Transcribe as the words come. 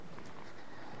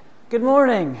Good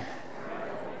morning.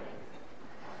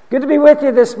 Good to be with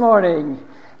you this morning.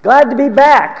 Glad to be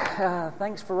back.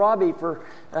 Thanks for Robbie for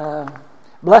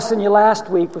blessing you last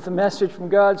week with a message from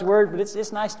God's Word. But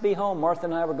it's nice to be home. Martha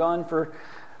and I were gone for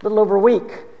a little over a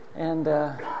week, and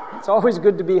it's always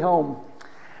good to be home.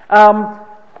 I've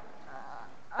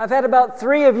had about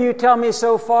 3 of you tell me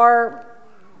so far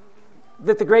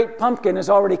that the Great Pumpkin has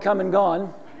already come and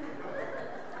gone.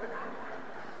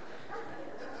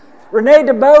 Renee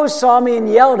DeBose saw me and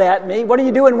yelled at me, "What are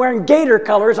you doing wearing gator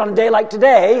colors on a day like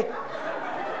today?"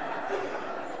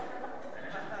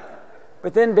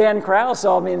 But then Dan Crowell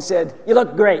saw me and said, "You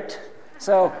look great."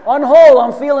 So on whole,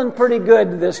 I'm feeling pretty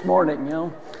good this morning, you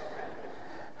know.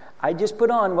 I just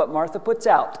put on what Martha puts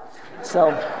out.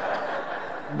 So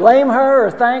blame her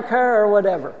or thank her or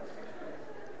whatever.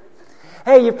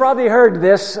 Hey, you've probably heard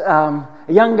this. A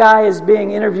young guy is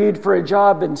being interviewed for a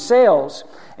job in sales.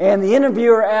 And the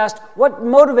interviewer asked, "What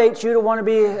motivates you to want to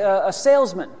be a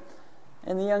salesman?"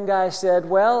 And the young guy said,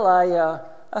 "Well, I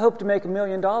hope to make $1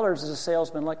 million as a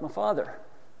salesman like my father."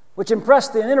 Which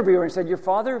impressed the interviewer and said, "Your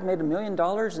father made $1 million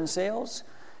in sales?"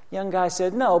 The young guy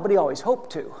said, "No, but he always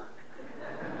hoped to."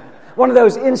 One of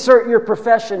those insert your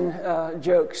profession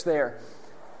jokes there.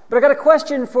 But I got a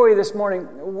question for you this morning.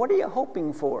 What are you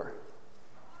hoping for?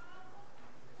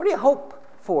 What do you hope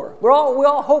for? We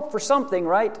all hope for something,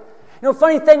 right? You know,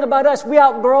 funny thing about us, we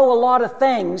outgrow a lot of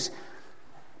things,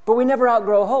 but we never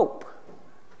outgrow hope.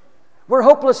 We're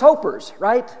hopeless hopers,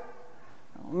 right?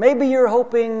 Maybe you're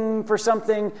hoping for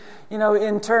something, you know,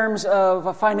 in terms of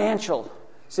a financial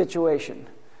situation.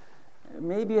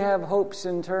 Maybe you have hopes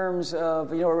in terms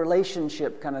of, you know, a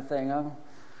relationship kind of thing.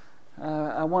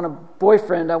 I want a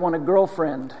boyfriend, I want a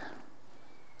girlfriend.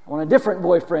 I want a different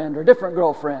boyfriend or a different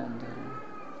girlfriend.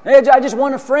 Hey, I just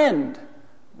want a friend,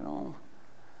 you know.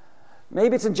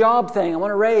 Maybe it's a job thing. I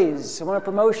want a raise. I want a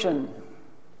promotion.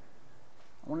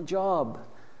 I want a job.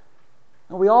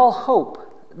 And we all hope,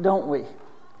 don't we?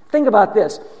 Think about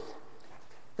this.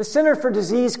 The Center for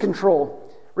Disease Control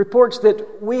reports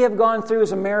that we have gone through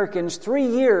as Americans 3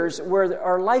 years where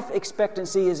our life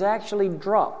expectancy has actually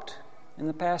dropped in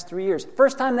the past 3 years.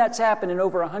 First time that's happened in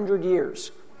over 100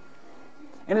 years.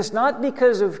 And it's not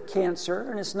because of cancer,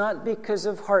 and it's not because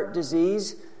of heart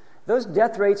disease. Those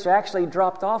death rates actually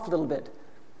dropped off a little bit.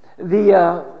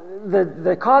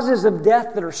 The causes of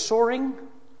death that are soaring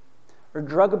are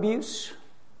drug abuse,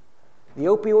 the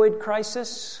opioid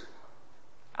crisis,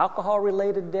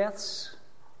 alcohol-related deaths,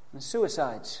 and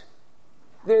suicides.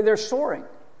 They're soaring.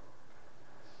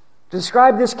 To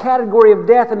describe this category of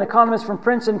death, an economist from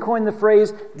Princeton coined the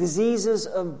phrase diseases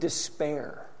of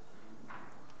despair.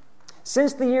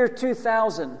 Since the year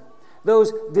 2000,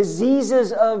 those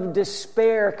diseases of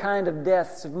despair kind of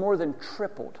deaths have more than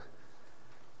tripled.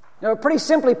 Now, pretty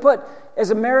simply put, as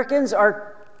Americans,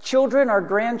 our children, our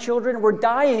grandchildren, we're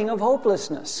dying of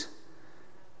hopelessness.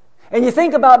 And you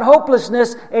think about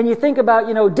hopelessness, and you think about,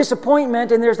 you know,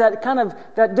 disappointment, and there's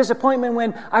that disappointment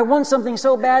when I want something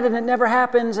so bad and it never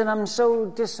happens, and I'm so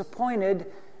disappointed.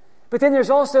 But then there's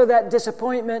also that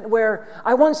disappointment where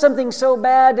I want something so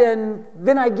bad, and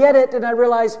then I get it, and I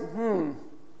realize,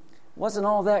 wasn't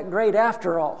all that great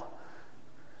after all.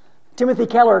 Timothy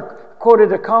Keller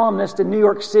quoted a columnist in New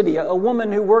York City, a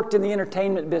woman who worked in the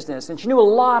entertainment business, and she knew a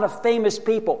lot of famous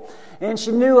people, and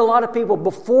she knew a lot of people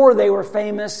before they were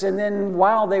famous and then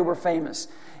while they were famous.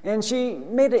 And she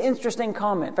made an interesting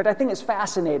comment, but I think it's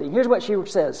fascinating. Here's what she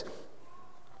says.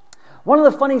 One of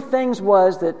the funny things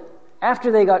was that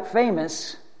after they got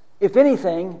famous, if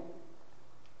anything,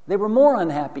 they were more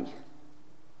unhappy,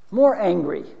 more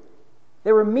angry.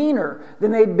 They were meaner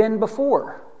than they'd been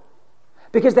before.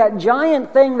 Because that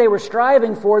giant thing they were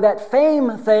striving for, that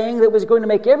fame thing that was going to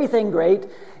make everything great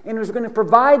and was going to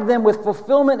provide them with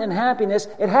fulfillment and happiness,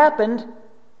 it happened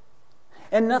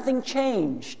and nothing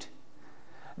changed.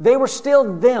 They were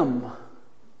still them,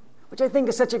 which I think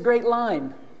is such a great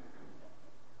line.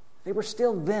 They were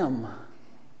still them.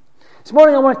 This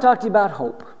morning I want to talk to you about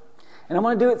hope. And I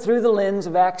want to do it through the lens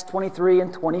of Acts 23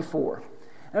 and 24.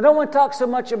 I don't want to talk so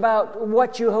much about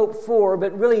what you hope for,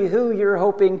 but really who you're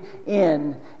hoping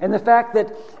in. And the fact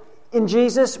that in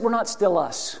Jesus, we're not still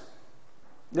us.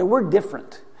 That we're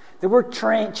different. That we're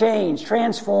changed,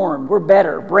 transformed. We're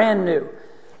better, brand new.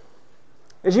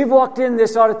 As you've walked in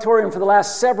this auditorium for the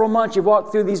last several months, you've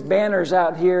walked through these banners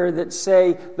out here that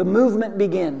say, "The movement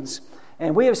begins."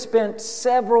 And we have spent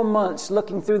several months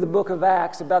looking through the book of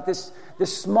Acts about this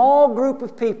small group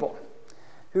of people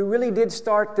who really did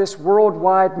start this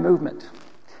worldwide movement.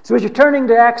 So as you're turning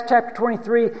to Acts chapter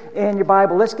 23 in your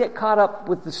Bible, let's get caught up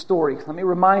with the story. Let me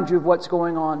remind you of what's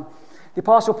going on. The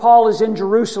Apostle Paul is in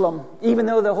Jerusalem. Even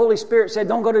though the Holy Spirit said,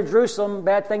 don't go to Jerusalem,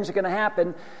 bad things are going to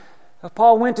happen.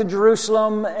 Paul went to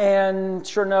Jerusalem, and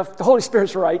sure enough, the Holy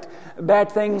Spirit's right.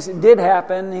 Bad things did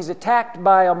happen. He's attacked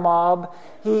by a mob.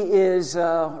 He is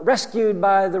rescued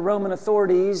by the Roman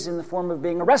authorities in the form of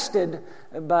being arrested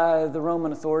by the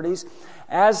Roman authorities.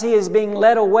 As he is being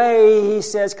led away, he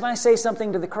says, can I say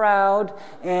something to the crowd?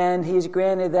 And he's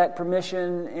granted that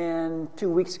permission. And 2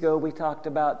 weeks ago, we talked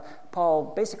about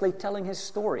Paul basically telling his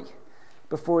story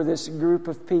before this group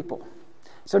of people.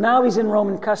 So now he's in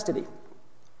Roman custody.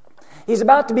 He's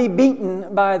about to be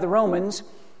beaten by the Romans,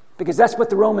 because that's what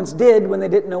the Romans did when they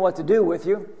didn't know what to do with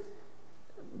you.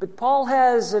 But Paul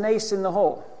has an ace in the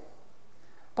hole.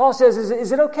 Paul says,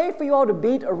 is it okay for you all to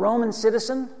beat a Roman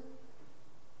citizen?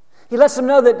 He lets them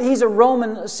know that he's a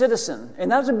Roman citizen,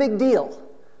 and that was a big deal,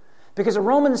 because a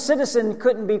Roman citizen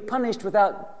couldn't be punished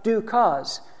without due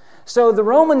cause. So the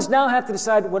Romans now have to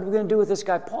decide, what are we going to do with this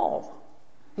guy Paul?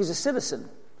 He's a citizen.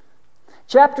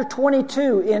 Chapter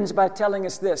 22 ends by telling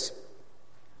us this.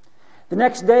 The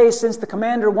next day, since the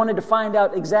commander wanted to find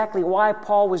out exactly why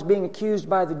Paul was being accused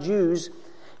by the Jews,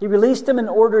 he released him and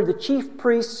ordered the chief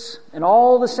priests and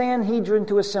all the Sanhedrin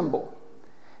to assemble.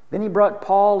 Then he brought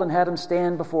Paul and had him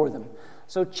stand before them.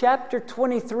 So chapter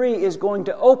 23 is going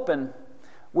to open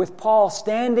with Paul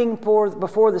standing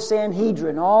before the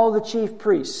Sanhedrin, all the chief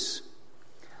priests.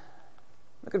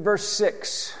 Look at verse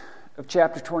 6 of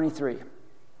chapter 23.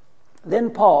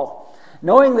 Then Paul,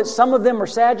 knowing that some of them were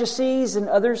Sadducees and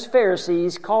others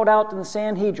Pharisees, called out in the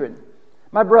Sanhedrin,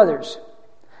 my brothers,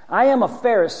 I am a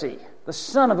Pharisee, the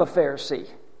son of a Pharisee.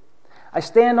 I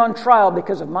stand on trial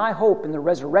because of my hope in the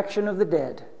resurrection of the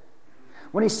dead.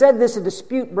 When he said this, a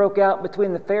dispute broke out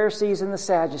between the Pharisees and the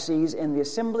Sadducees, and the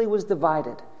assembly was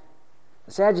divided.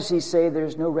 The Sadducees say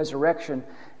there's no resurrection,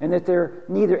 and that they're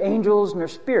neither angels nor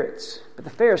spirits, but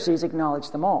the Pharisees acknowledge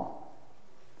them all.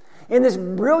 In this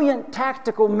brilliant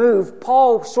tactical move,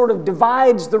 Paul sort of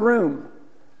divides the room.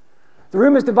 The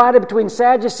room is divided between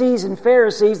Sadducees and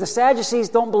Pharisees. The Sadducees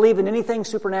don't believe in anything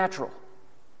supernatural.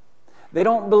 They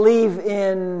don't believe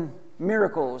in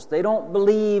miracles. They don't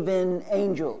believe in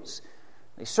angels.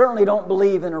 They certainly don't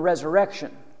believe in a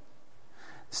resurrection.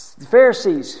 The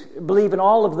Pharisees believe in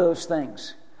all of those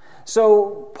things.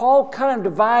 So Paul kind of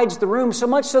divides the room so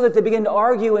much so that they begin to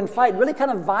argue and fight really kind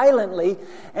of violently.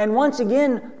 And once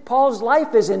again, Paul's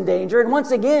life is in danger. And once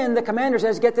again, the commander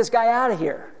says, get this guy out of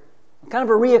here. Kind of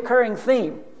a reoccurring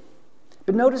theme.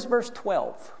 But notice verse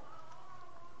 12.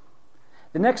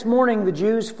 The next morning, the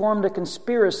Jews formed a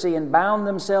conspiracy and bound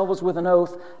themselves with an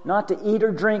oath not to eat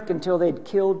or drink until they'd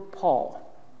killed Paul.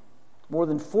 More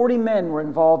than 40 men were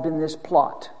involved in this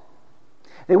plot.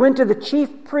 They went to the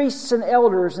chief priests and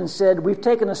elders and said, we've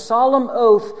taken a solemn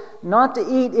oath not to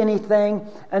eat anything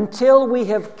until we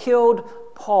have killed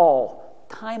Paul.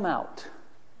 Time out.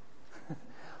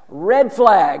 Red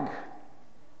flag.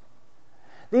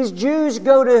 These Jews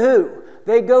go to who?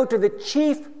 They go to the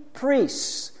chief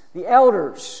priests, the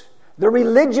elders, the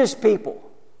religious people.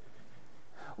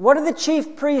 What are the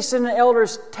chief priests and the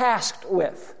elders tasked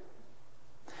with?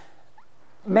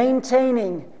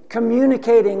 Maintaining,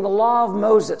 communicating the law of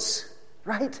Moses,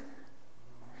 right?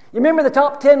 You remember the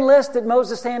top 10 list that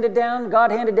Moses handed down,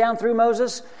 God handed down through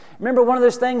Moses? Remember one of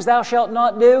those things, thou shalt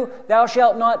not do, thou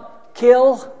shalt not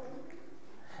kill?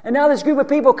 And now this group of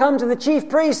people come to the chief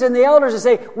priests and the elders and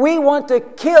say, we want to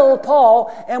kill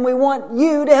Paul and we want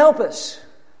you to help us.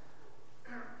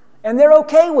 And they're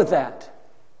okay with that.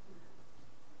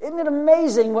 Isn't it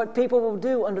amazing what people will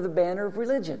do under the banner of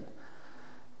religion?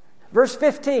 Verse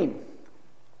 15.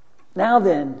 Now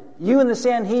then, you and the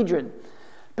Sanhedrin,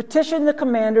 petition the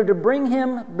commander to bring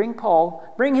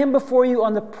him before you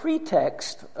on the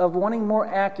pretext of wanting more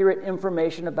accurate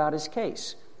information about his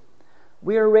case.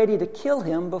 We are ready to kill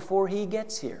him before he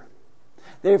gets here.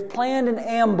 They've planned an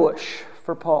ambush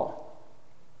for Paul.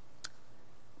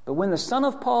 But when the son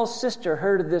of Paul's sister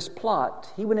heard of this plot,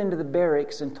 he went into the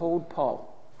barracks and told Paul.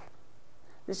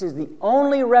 This is the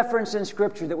only reference in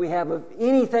Scripture that we have of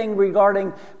anything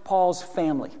regarding Paul's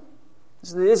family.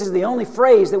 This is the only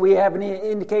phrase that we have any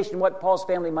indication of what Paul's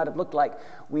family might have looked like.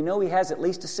 We know he has at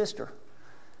least a sister.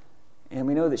 And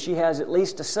we know that she has at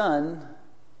least a son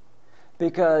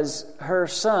because her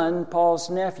son, Paul's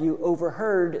nephew,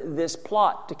 overheard this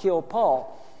plot to kill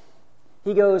Paul.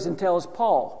 He goes and tells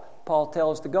Paul. Paul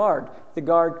tells the guard. The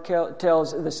guard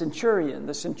tells the centurion.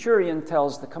 The centurion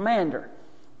tells the commander.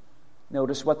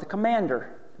 Notice what the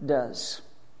commander does.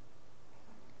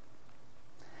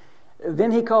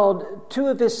 Then he called 2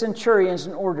 of his centurions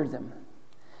and ordered them,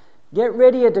 get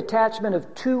ready a detachment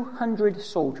of 200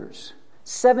 soldiers,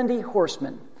 70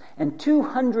 horsemen, and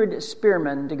 200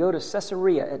 spearmen to go to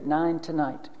Caesarea at 9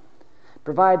 tonight.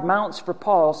 Provide mounts for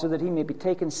Paul so that he may be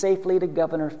taken safely to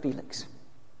Governor Felix.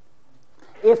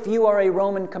 If you are a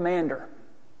Roman commander,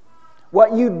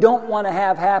 what you don't want to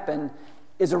have happen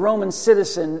is a Roman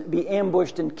citizen be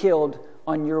ambushed and killed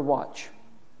on your watch.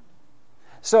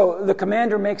 So the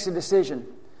commander makes a decision.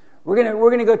 We're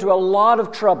going to go to a lot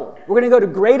of trouble. We're going to go to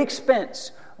great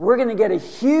expense. We're going to get a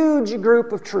huge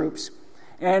group of troops,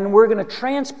 and we're going to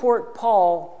transport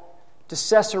Paul to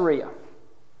Caesarea,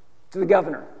 to the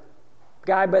governor, a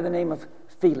guy by the name of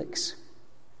Felix.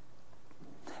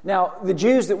 Now, the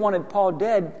Jews that wanted Paul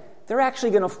dead, they're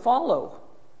actually going to follow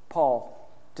Paul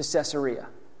to Caesarea.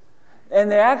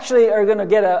 And they actually are going to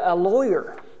get a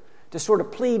lawyer to sort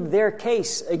of plead their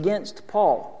case against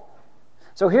Paul.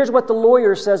 So here's what the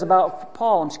lawyer says about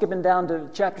Paul. I'm skipping down to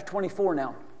chapter 24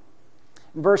 now.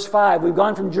 In verse 5, we've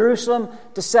gone from Jerusalem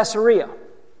to Caesarea.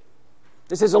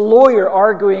 This is a lawyer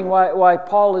arguing why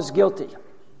Paul is guilty.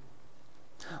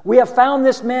 We have found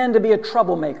this man to be a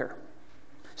troublemaker,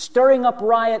 stirring up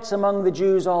riots among the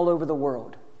Jews all over the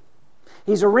world.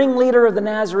 He's a ringleader of the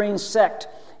Nazarene sect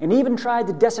and even tried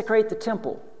to desecrate the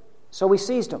temple. So we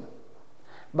seized him.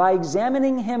 By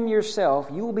examining him yourself,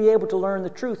 you will be able to learn the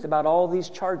truth about all these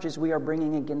charges we are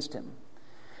bringing against him.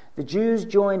 The Jews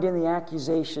joined in the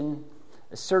accusation,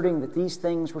 asserting that these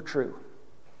things were true.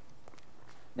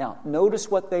 Now,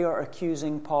 notice what they are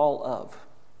accusing Paul of.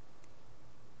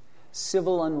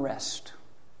 Civil unrest.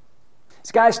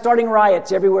 This guy's starting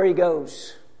riots everywhere he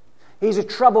goes. He's a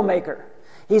troublemaker.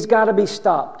 He's got to be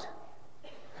stopped.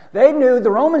 They knew the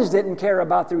Romans didn't care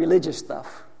about the religious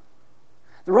stuff.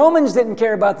 The Romans didn't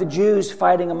care about the Jews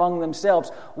fighting among themselves.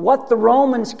 What the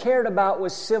Romans cared about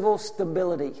was civil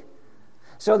stability.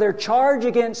 So their charge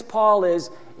against Paul is,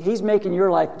 he's making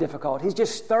your life difficult. He's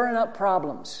just stirring up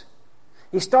problems.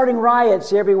 He's starting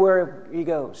riots everywhere he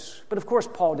goes. But of course,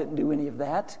 Paul didn't do any of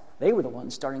that. They were the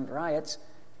ones starting the riots.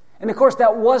 And of course,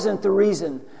 that wasn't the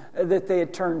reason that they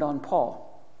had turned on Paul.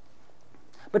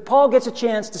 But Paul gets a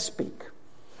chance to speak.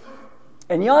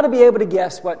 And you ought to be able to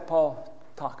guess what Paul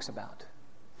talks about.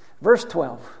 Verse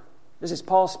 12. This is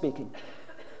Paul speaking.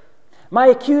 My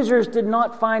accusers did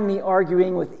not find me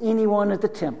arguing with anyone at the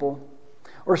temple,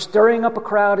 or stirring up a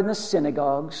crowd in the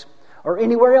synagogues, or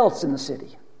anywhere else in the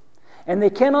city. And they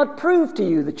cannot prove to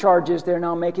you the charges they're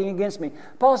now making against me.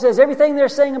 Paul says, everything they're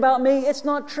saying about me, it's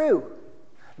not true.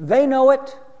 They know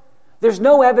it. There's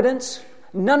no evidence.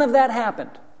 None of that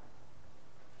happened.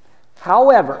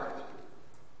 However,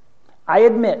 I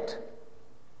admit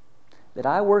that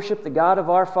I worship the God of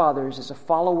our fathers as a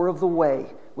follower of the way,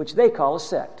 which they call a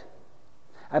sect.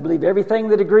 I believe everything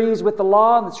that agrees with the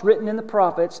law that's written in the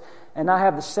prophets, and I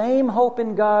have the same hope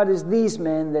in God as these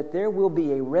men, that there will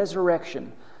be a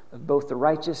resurrection of both the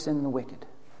righteous and the wicked.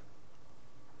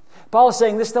 Paul is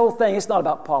saying this whole thing, it's not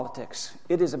about politics.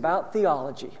 It is about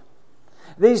theology.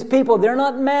 These people, they're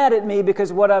not mad at me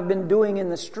because of what I've been doing in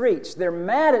the streets. They're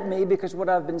mad at me because of what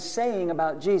I've been saying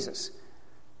about Jesus,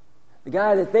 the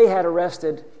guy that they had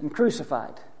arrested and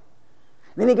crucified.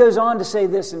 And then he goes on to say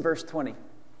this in verse 20.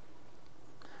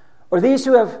 Or these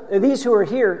who are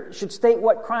here should state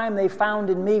what crime they found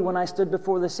in me when I stood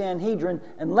before the Sanhedrin,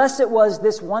 unless it was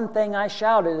this one thing I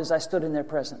shouted as I stood in their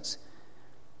presence.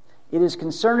 It is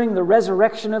concerning the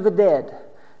resurrection of the dead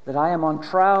that I am on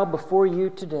trial before you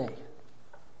today.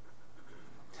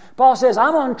 Paul says,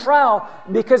 I'm on trial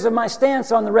because of my stance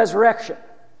on the resurrection.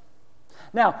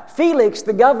 Now, Felix,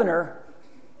 the governor,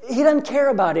 he doesn't care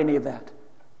about any of that.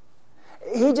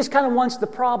 He just kind of wants the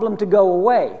problem to go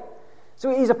away.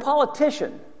 So he's a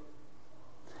politician.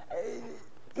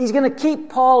 He's going to keep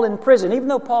Paul in prison, even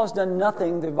though Paul's done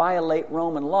nothing to violate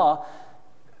Roman law.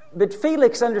 But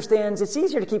Felix understands it's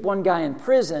easier to keep one guy in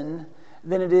prison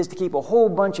than it is to keep a whole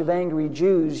bunch of angry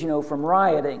Jews, from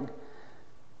rioting.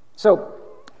 So,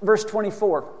 verse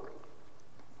 24.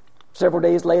 Several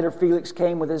days later, Felix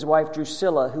came with his wife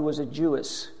Drusilla, who was a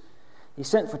Jewess. He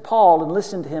sent for Paul and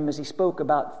listened to him as he spoke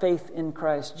about faith in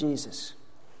Christ Jesus.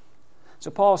 So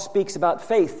Paul speaks about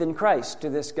faith in Christ to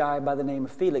this guy by the name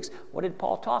of Felix. What did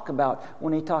Paul talk about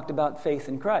when he talked about faith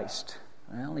in Christ?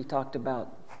 Well, he talked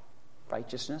about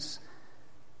righteousness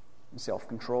and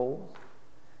self-control,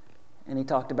 and he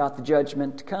talked about the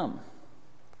judgment to come.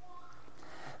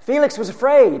 Felix was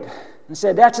afraid and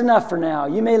said, "That's enough for now.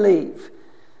 You may leave.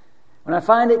 When I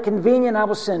find it convenient, I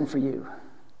will send for you."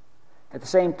 At the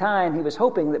same time, he was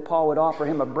hoping that Paul would offer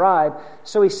him a bribe,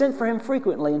 so he sent for him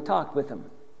frequently and talked with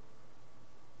him.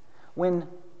 When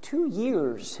 2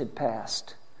 years had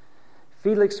passed,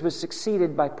 Felix was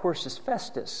succeeded by Porcius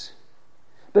Festus.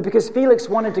 But because Felix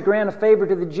wanted to grant a favor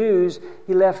to the Jews,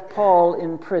 he left Paul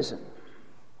in prison.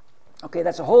 Okay,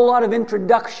 that's a whole lot of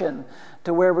introduction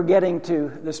to where we're getting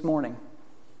to this morning.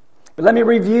 But let me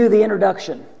review the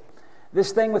introduction.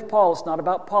 This thing with Paul is not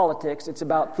about politics, it's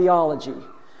about theology.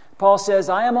 Paul says,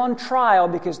 I am on trial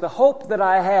because the hope that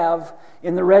I have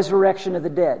in the resurrection of the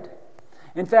dead.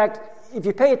 In fact, if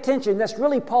you pay attention, that's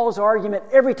really Paul's argument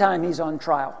every time he's on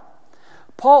trial.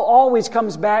 Paul always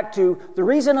comes back to the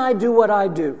reason I do what I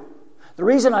do, the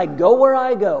reason I go where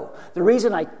I go, the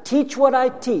reason I teach what I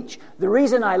teach, the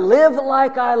reason I live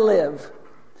like I live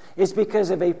is because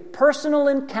of a personal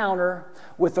encounter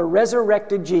with the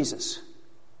resurrected Jesus.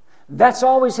 That's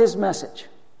always his message.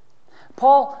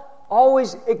 Paul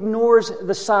always ignores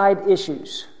the side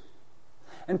issues.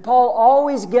 And Paul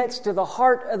always gets to the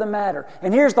heart of the matter.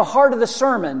 And here's the heart of the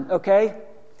sermon, okay?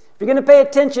 If you're going to pay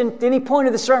attention to any point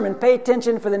of the sermon, pay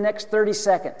attention for the next 30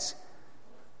 seconds.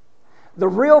 The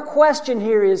real question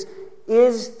here is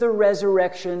the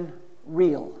resurrection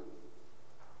real?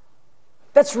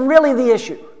 That's really the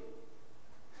issue.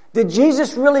 Did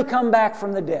Jesus really come back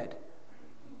from the dead?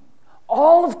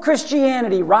 All of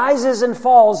Christianity rises and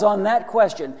falls on that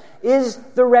question. Is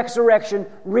the resurrection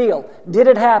real? Did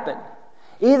it happen?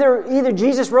 Either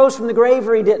Jesus rose from the grave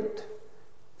or he didn't.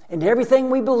 And everything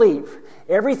we believe,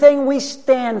 everything we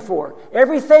stand for,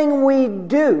 everything we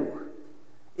do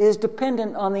is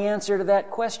dependent on the answer to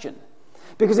that question.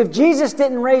 Because if Jesus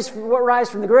didn't rise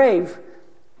from the grave,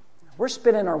 we're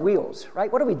spinning our wheels,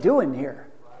 right? What are we doing here?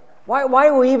 Why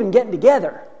are we even getting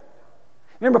together?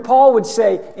 Remember, Paul would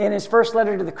say in his first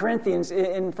letter to the Corinthians,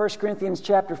 in 1 Corinthians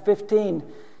chapter 15,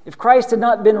 if Christ had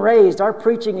not been raised, our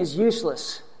preaching is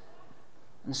useless,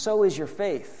 and so is your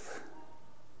faith.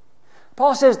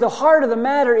 Paul says the heart of the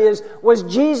matter is, was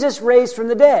Jesus raised from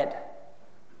the dead?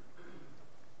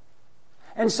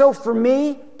 And so for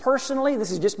me personally,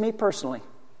 this is just me personally,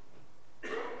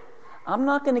 I'm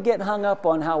not going to get hung up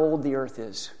on how old the earth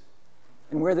is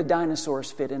and where the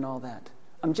dinosaurs fit in all that.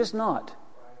 I'm just not.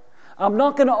 I'm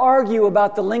not going to argue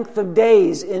about the length of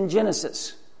days in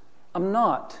Genesis. I'm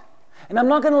not. And I'm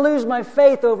not going to lose my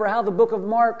faith over how the book of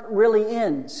Mark really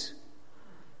ends.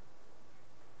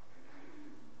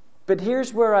 But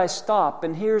here's where I stop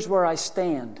and here's where I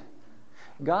stand.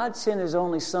 God sent His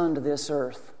only Son to this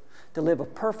earth to live a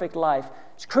perfect life.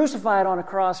 He's crucified on a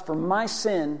cross for my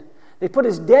sin. They put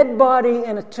His dead body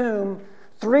in a tomb.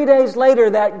 3 days later,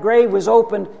 that grave was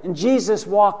opened and Jesus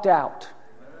walked out.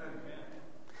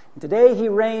 And today He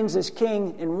reigns as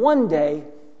King, and one day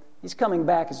He's coming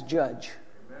back as judge.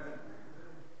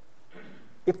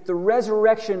 If the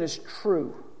resurrection is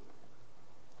true,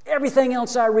 everything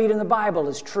else I read in the Bible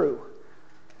is true.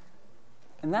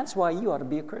 And that's why you ought to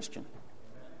be a Christian.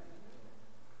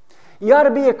 You ought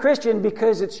to be a Christian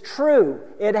because it's true.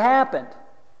 It happened.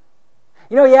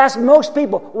 You know, you ask most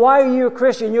people, why are you a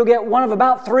Christian? You'll get one of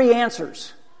about 3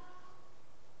 answers.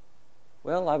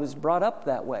 Well, I was brought up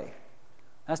that way.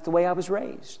 That's the way I was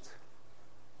raised.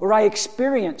 Or I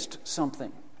experienced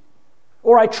something.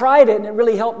 Or I tried it and it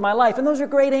really helped my life. And those are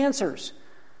great answers.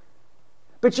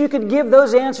 But you could give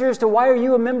those answers to why are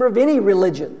you a member of any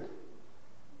religion.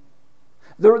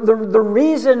 The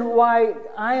reason why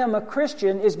I am a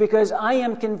Christian is because I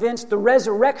am convinced the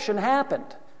resurrection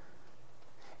happened.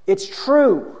 It's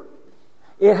true.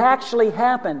 It actually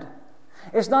happened.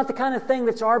 It's not the kind of thing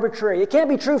that's arbitrary. It can't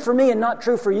be true for me and not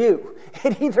true for you.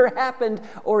 It either happened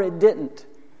or it didn't.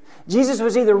 Jesus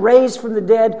was either raised from the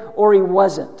dead or He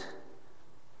wasn't.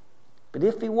 But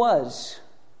if He was,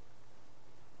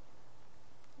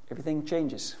 everything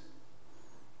changes.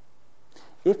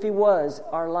 If He was,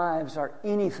 our lives are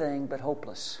anything but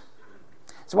hopeless.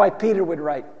 That's why Peter would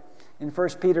write in 1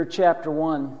 Peter chapter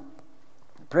 1,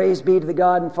 praise be to the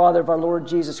God and Father of our Lord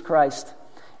Jesus Christ.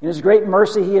 In His great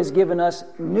mercy, He has given us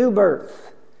new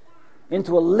birth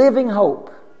into a living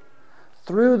hope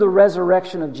through the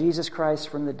resurrection of Jesus Christ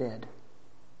from the dead.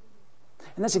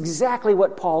 And that's exactly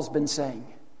what Paul's been saying.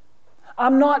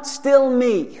 I'm not still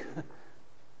me.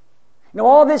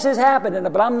 All this has happened,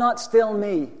 but I'm not still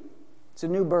me. It's a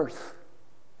new birth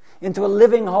into a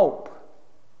living hope.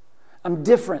 I'm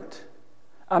different.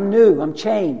 I'm new. I'm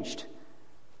changed.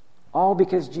 All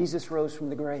because Jesus rose from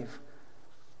the grave.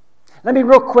 Let me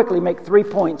real quickly make 3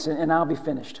 points and I'll be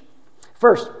finished.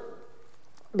 First,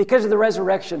 because of the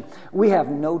resurrection, we have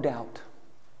no doubt.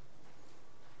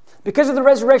 Because of the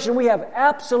resurrection, we have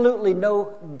absolutely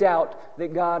no doubt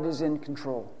that God is in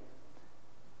control.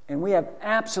 And we have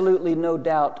absolutely no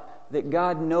doubt that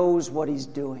God knows what He's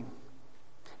doing.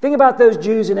 Think about those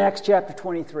Jews in Acts chapter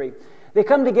 23. They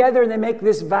come together and they make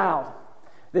this vow.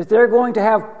 that they're going to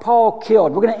have Paul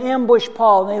killed. We're going to ambush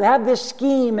Paul. And they have this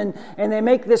scheme and they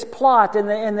make this plot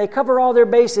and they cover all their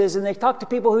bases and they talk to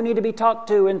people who need to be talked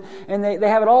to and they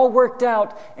have it all worked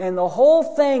out. And the whole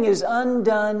thing is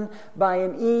undone by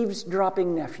an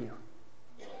eavesdropping nephew.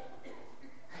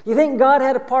 You think God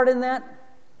had a part in that?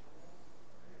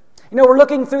 You know, we're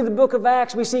looking through the book of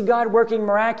Acts. We see God working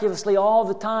miraculously all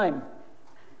the time.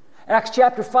 Acts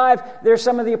chapter 5, there's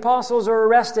some of the apostles are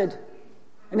arrested.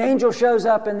 An angel shows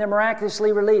up and they're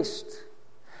miraculously released.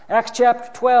 Acts chapter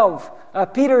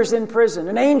 12, Peter's in prison.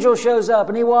 An angel shows up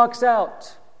and he walks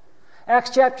out. Acts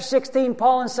chapter 16,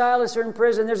 Paul and Silas are in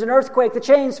prison. There's an earthquake. The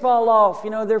chains fall off. You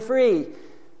know, they're free.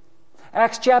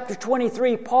 Acts chapter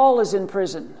 23, Paul is in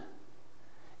prison.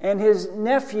 And his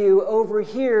nephew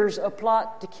overhears a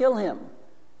plot to kill him.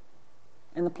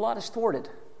 And the plot is thwarted.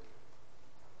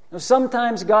 Now,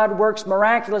 sometimes God works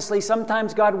miraculously.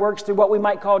 Sometimes God works through what we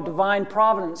might call divine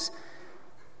providence.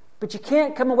 But you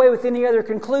can't come away with any other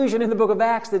conclusion in the book of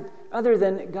Acts other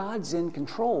than God's in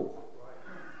control.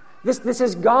 This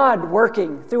is God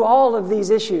working through all of these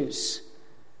issues.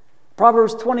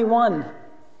 Proverbs 21,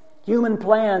 human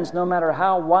plans, no matter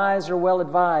how wise or well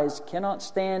advised, cannot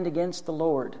stand against the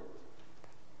Lord.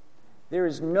 There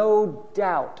is no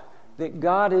doubt that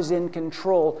God is in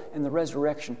control, and the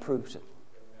resurrection proves it.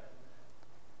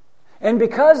 And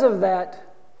because of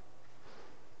that,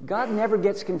 God never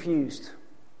gets confused.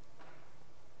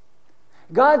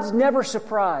 God's never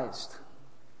surprised.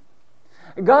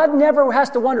 God never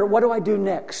has to wonder, what do I do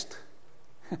next?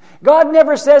 God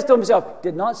never says to himself,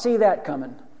 did not see that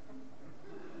coming.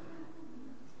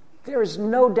 There is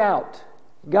no doubt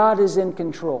God is in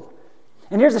control.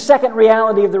 And here's the second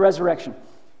reality of the resurrection.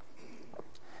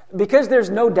 Because there's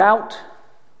no doubt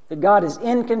that God is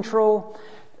in control,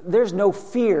 there's no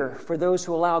fear for those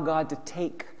who allow God to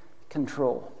take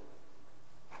control.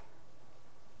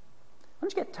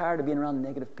 Don't you get tired of being around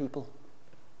negative people?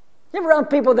 You ever around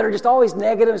people that are just always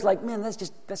negative? It's like, man,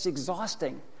 that's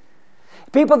exhausting.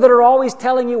 People that are always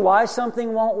telling you why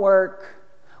something won't work,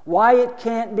 why it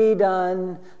can't be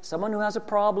done, someone who has a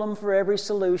problem for every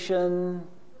solution.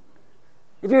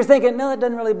 If you're thinking, no, that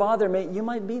doesn't really bother me, you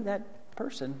might be that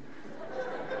person.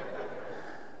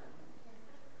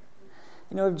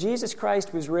 You know, if Jesus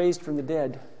Christ was raised from the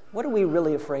dead, what are we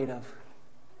really afraid of?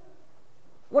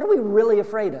 What are we really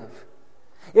afraid of?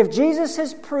 If Jesus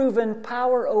has proven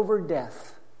power over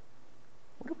death,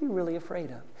 what are we really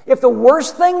afraid of? If the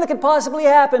worst thing that could possibly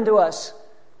happen to us,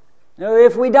 you know,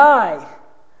 if we die,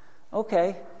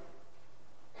 okay,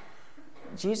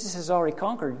 Jesus has already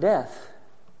conquered death.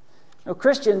 Now,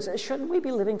 Christians, shouldn't we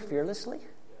be living fearlessly?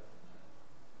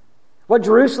 What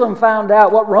Jerusalem found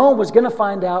out, what Rome was going to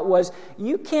find out was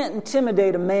you can't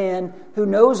intimidate a man who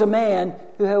knows a man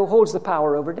who holds the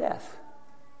power over death.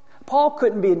 Paul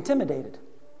couldn't be intimidated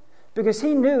because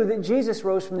he knew that Jesus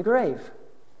rose from the grave.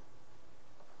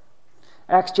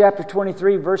 Acts chapter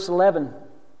 23, verse 11.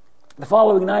 The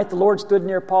following night, the Lord stood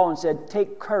near Paul and said,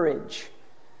 "Take courage.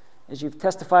 As you've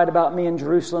testified about me in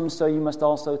Jerusalem, so you must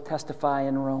also testify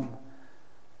in Rome."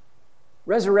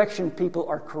 Resurrection people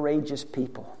are courageous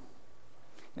people.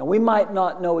 Now, we might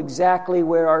not know exactly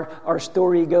where our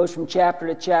story goes from chapter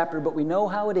to chapter, but we know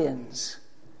how it ends.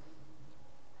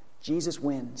 Jesus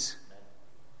wins.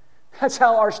 That's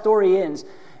how our story ends.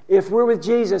 If we're with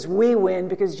Jesus, we win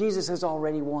because Jesus has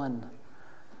already won.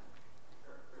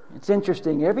 It's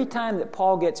interesting. Every time that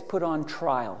Paul gets put on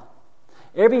trial,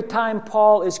 every time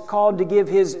Paul is called to give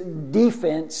his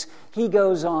defense, he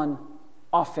goes on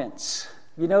offense.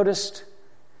 You noticed?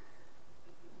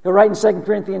 He'll write in 2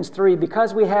 Corinthians 3,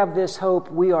 because we have this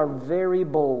hope, we are very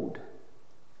bold.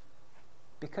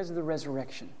 Because of the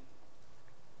resurrection.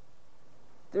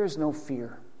 There is no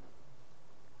fear.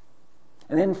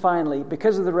 And then finally,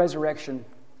 because of the resurrection,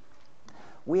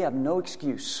 we have no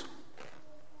excuse.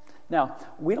 Now,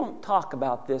 we don't talk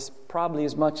about this probably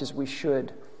as much as we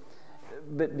should,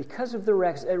 but because of the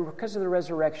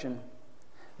resurrection,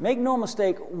 make no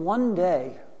mistake, one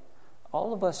day,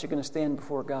 all of us are going to stand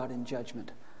before God in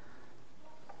judgment.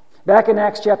 Back in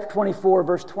Acts chapter 24,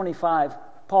 verse 25,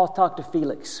 Paul talked to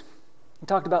Felix. He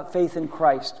talked about faith in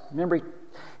Christ. Remember,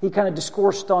 he kind of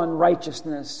discoursed on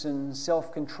righteousness and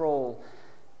self-control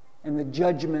and the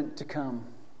judgment to come.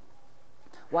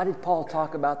 Why did Paul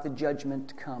talk about the judgment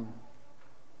to come?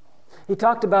 He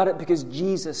talked about it because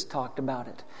Jesus talked about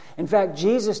it. In fact,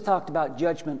 Jesus talked about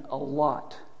judgment a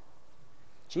lot.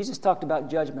 Jesus talked about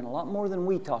judgment a lot more than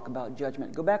we talk about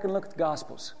judgment. Go back and look at the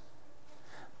Gospels.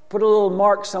 Put a little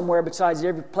mark somewhere besides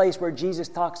every place where Jesus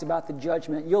talks about the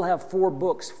judgment. You'll have 4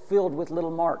 books filled with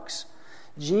little marks.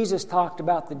 Jesus talked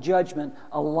about the judgment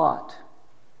a lot.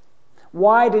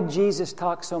 Why did Jesus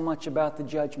talk so much about the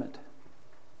judgment?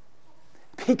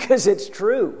 Because it's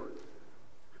true.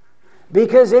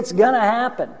 Because it's going to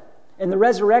happen. And the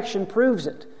resurrection proves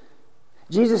it.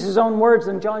 Jesus' own words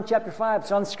in John chapter 5,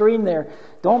 it's on the screen there.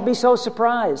 Don't be so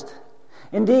surprised.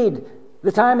 Indeed,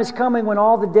 the time is coming when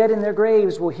all the dead in their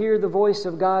graves will hear the voice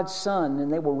of God's Son,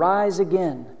 and they will rise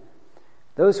again.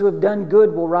 Those who have done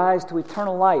good will rise to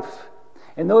eternal life,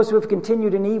 and those who have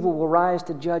continued in evil will rise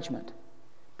to judgment.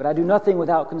 But I do nothing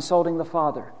without consulting the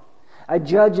Father. I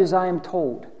judge as I am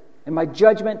told, and my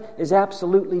judgment is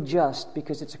absolutely just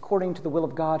because it's according to the will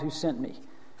of God who sent me.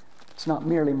 It's not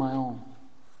merely my own.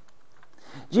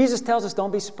 Jesus tells us,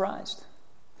 don't be surprised.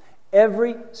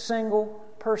 Every single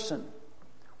person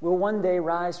will one day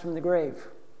rise from the grave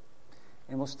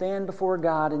and will stand before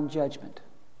God in judgment.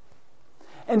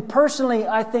 And personally,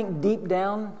 I think deep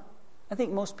down, I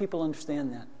think most people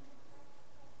understand that.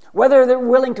 Whether they're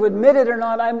willing to admit it or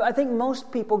not, I think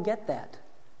most people get that.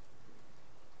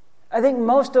 I think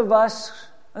most of us,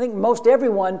 I think most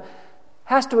everyone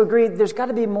has to agree there's got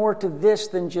to be more to this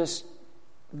than just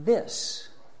this.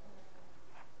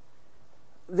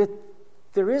 That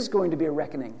there is going to be a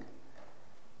reckoning.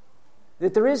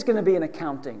 That there is going to be an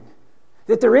accounting.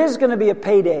 That there is going to be a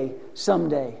payday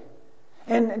someday.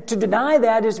 And to deny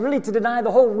that is really to deny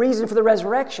the whole reason for the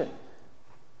resurrection.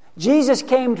 Jesus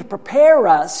came to prepare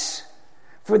us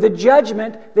for the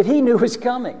judgment that He knew was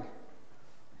coming.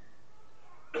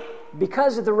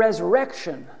 Because of the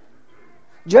resurrection,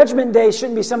 Judgment Day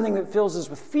shouldn't be something that fills us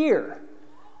with fear.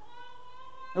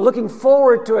 And looking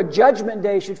forward to a Judgment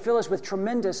Day should fill us with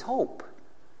tremendous hope.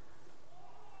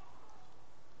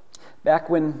 Back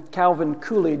when Calvin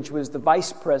Coolidge was the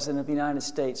Vice President of the United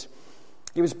States,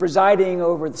 he was presiding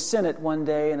over the Senate one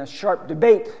day, and a sharp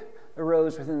debate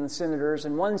arose within the senators,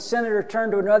 and one senator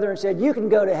turned to another and said, "You can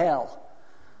go to hell."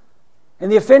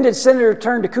 And the offended senator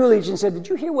turned to Coolidge and said, "Did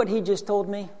you hear what he just told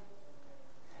me?"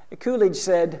 And Coolidge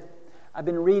said, "I've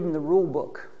been reading the rule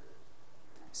book.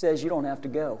 It says you don't have to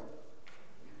go."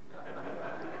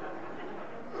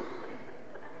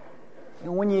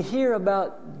 And when you hear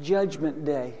about Judgment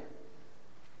Day,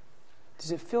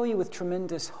 does it fill you with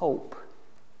tremendous hope?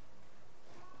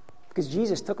 Because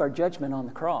Jesus took our judgment on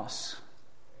the cross.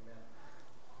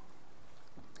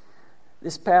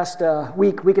 This past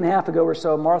week and a half ago or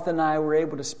so, Martha and I were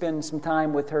able to spend some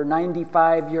time with her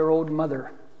 95-year-old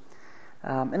mother.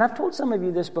 And I've told some of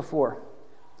you this before.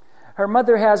 Her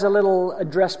mother has a little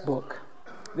address book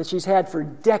that she's had for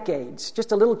decades.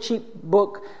 Just a little cheap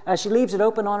book. She leaves it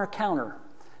open on her counter.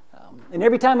 And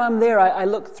every time I'm there, I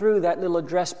look through that little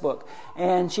address book.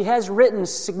 And she has written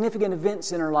significant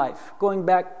events in her life, going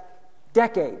back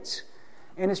decades.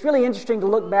 And it's really interesting to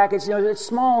look back. It's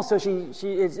small, so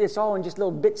it's all in just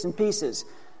little bits and pieces.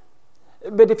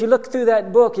 But if you look through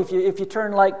that book, if you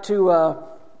turn like to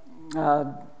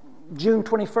June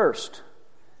 21st,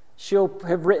 she'll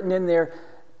have written in there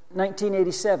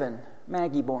 1987,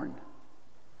 Maggie born.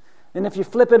 And if you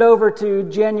flip it over to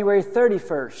January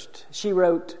 31st, she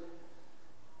wrote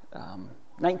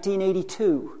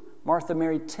 1982, Martha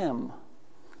married Tim.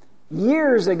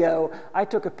 Years ago, I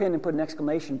took a pen and put an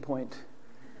exclamation point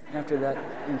after that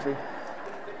entry.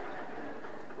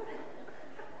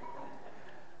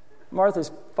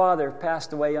 Martha's father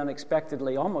passed away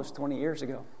unexpectedly almost 20 years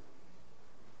ago.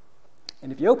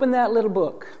 And if you open that little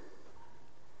book,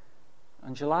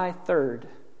 on July 3rd,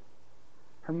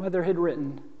 her mother had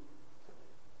written,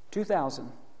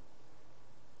 2000,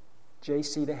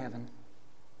 JC to heaven.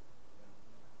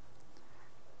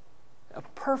 A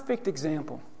perfect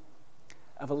example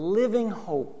of a living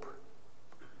hope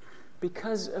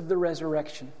because of the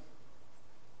resurrection.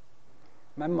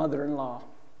 My mother-in-law,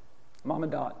 Mama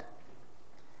Dot,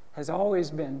 has always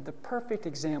been the perfect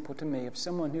example to me of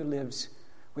someone who lives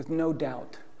with no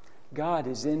doubt God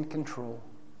is in control.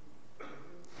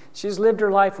 She's lived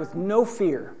her life with no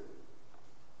fear.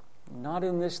 Not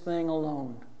in this thing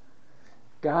alone.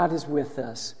 God is with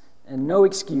us, and no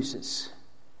excuses.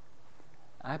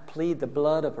 I plead the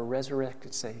blood of a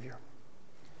resurrected Savior.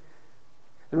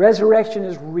 The resurrection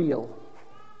is real.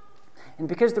 And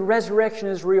because the resurrection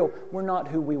is real, we're not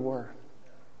who we were.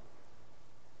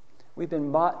 We've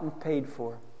been bought and paid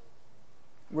for.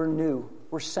 We're new.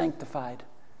 We're sanctified.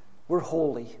 We're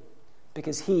holy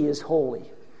because He is holy.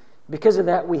 Because of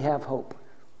that, we have hope.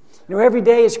 Every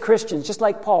day as Christians, just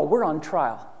like Paul, we're on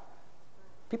trial.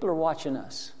 People are watching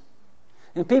us.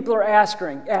 And people are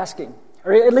asking,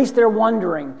 or at least they're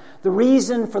wondering, the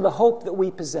reason for the hope that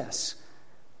we possess.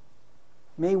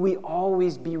 May we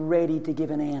always be ready to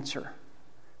give an answer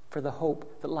for the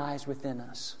hope that lies within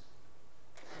us.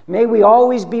 May we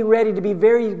always be ready to be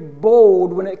very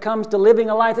bold when it comes to living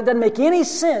a life that doesn't make any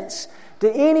sense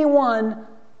to anyone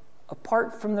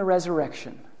apart from the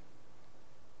resurrection.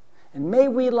 And may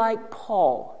we, like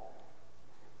Paul,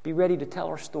 be ready to tell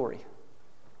our story,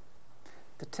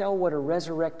 to tell what a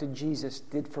resurrected Jesus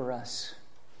did for us,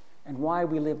 and why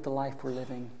we live the life we're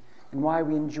living, and why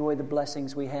we enjoy the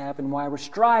blessings we have, and why we're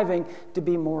striving to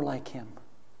be more like Him.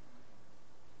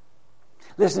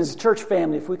 Listen, as a church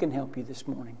family, if we can help you this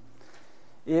morning,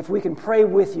 if we can pray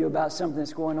with you about something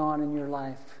that's going on in your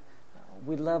life,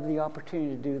 we'd love the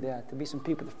opportunity to do that. There'll be some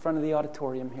people at the front of the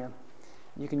auditorium here.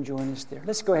 You can join us there.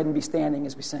 Let's go ahead and be standing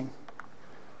as we sing.